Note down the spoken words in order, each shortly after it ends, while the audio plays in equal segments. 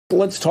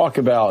Let's talk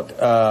about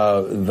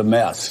the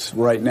mess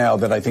right now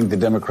that I think the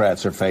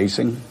Democrats are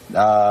facing.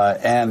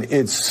 And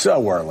it's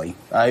so early.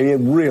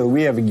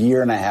 We have a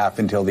year and a half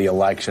until the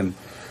election.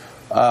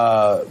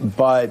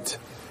 But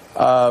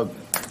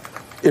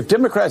if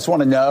Democrats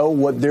want to know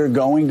what they're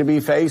going to be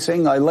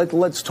facing,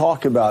 let's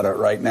talk about it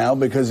right now,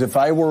 because if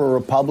I were a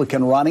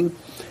Republican running,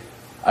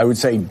 I would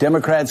say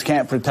Democrats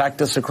can't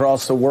protect us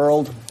across the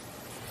world.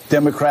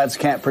 Democrats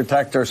can't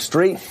protect our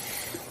street.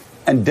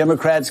 And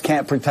Democrats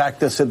can't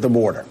protect us at the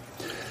border.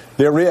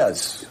 There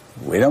is.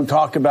 We don't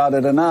talk about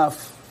it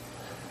enough.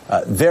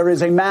 There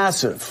is a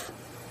massive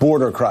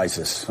border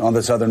crisis on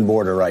the southern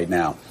border right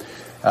now.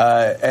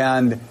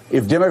 And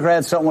if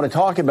Democrats don't want to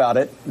talk about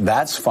it,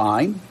 that's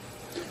fine.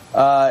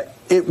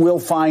 It will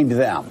find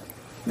them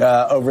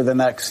over the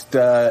next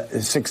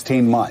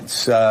 16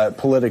 months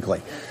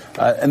politically.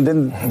 And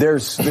then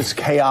there's this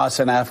chaos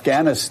in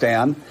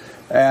Afghanistan.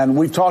 And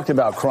we've talked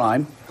about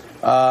crime.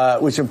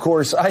 Which, of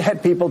course, I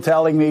had people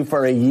telling me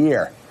for a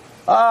year,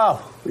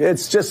 oh,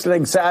 it's just an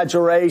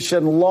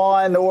exaggeration, law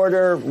and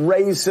order,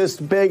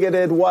 racist,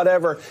 bigoted,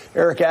 whatever.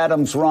 Eric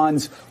Adams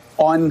runs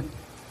on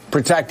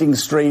protecting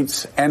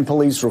streets and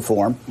police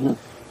reform.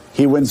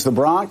 He wins the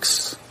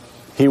Bronx.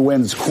 He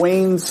wins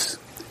Queens.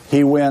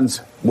 He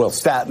wins,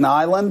 Staten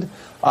Island.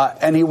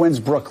 And he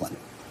wins Brooklyn.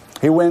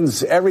 He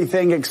wins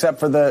everything except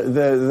for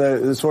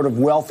the sort of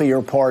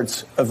wealthier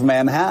parts of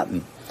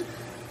Manhattan.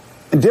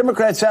 And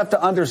Democrats have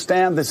to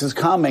understand this is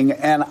coming,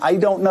 and I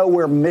don't know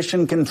where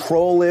mission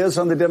control is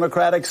on the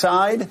Democratic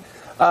side,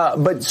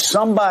 but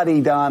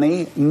somebody,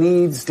 Donnie,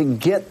 needs to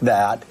get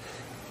that,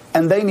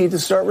 and they need to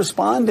start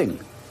responding.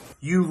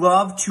 You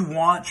love to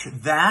watch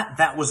that.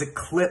 That was a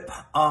clip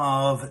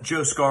of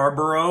Joe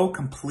Scarborough,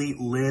 complete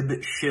lib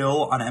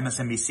shill on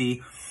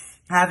MSNBC,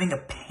 having a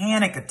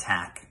panic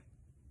attack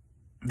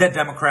that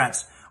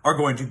Democrats are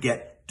going to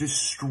get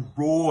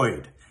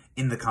destroyed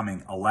in the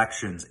coming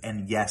elections.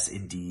 And yes,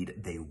 indeed,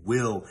 they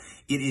will.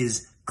 It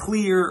is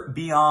clear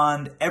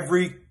beyond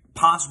every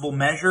possible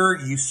measure.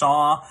 You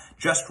saw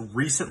just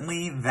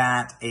recently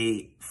that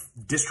a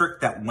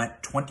district that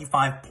went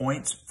 25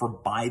 points for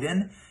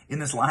Biden in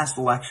this last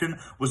election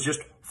was just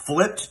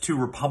flipped to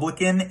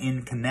Republican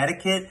in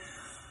Connecticut.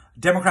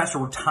 Democrats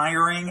are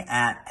retiring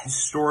at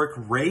historic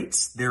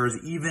rates. There is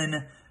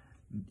even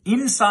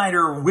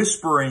insider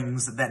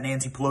whisperings that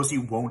Nancy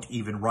Pelosi won't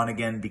even run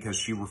again because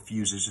she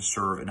refuses to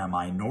serve in a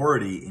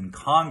minority in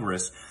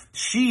Congress.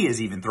 She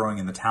is even throwing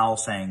in the towel,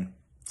 saying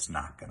it's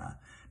not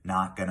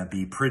gonna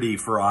be pretty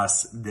for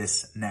us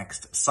this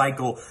next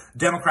cycle.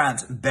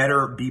 Democrats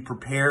better be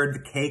prepared.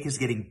 The cake is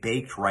getting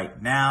baked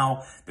right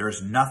now.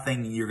 There's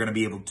nothing you're going to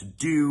be able to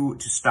do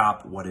to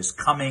stop what is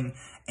coming,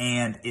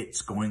 and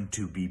it's going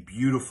to be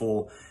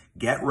beautiful.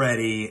 Get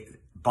ready.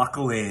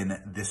 Buckle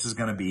in. This is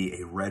going to be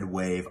a red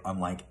wave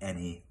unlike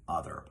any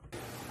other.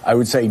 I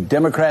would say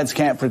Democrats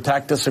can't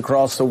protect us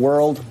across the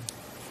world.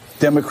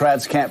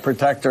 Democrats can't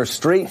protect our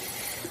street.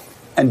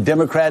 And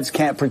Democrats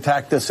can't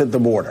protect us at the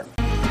border.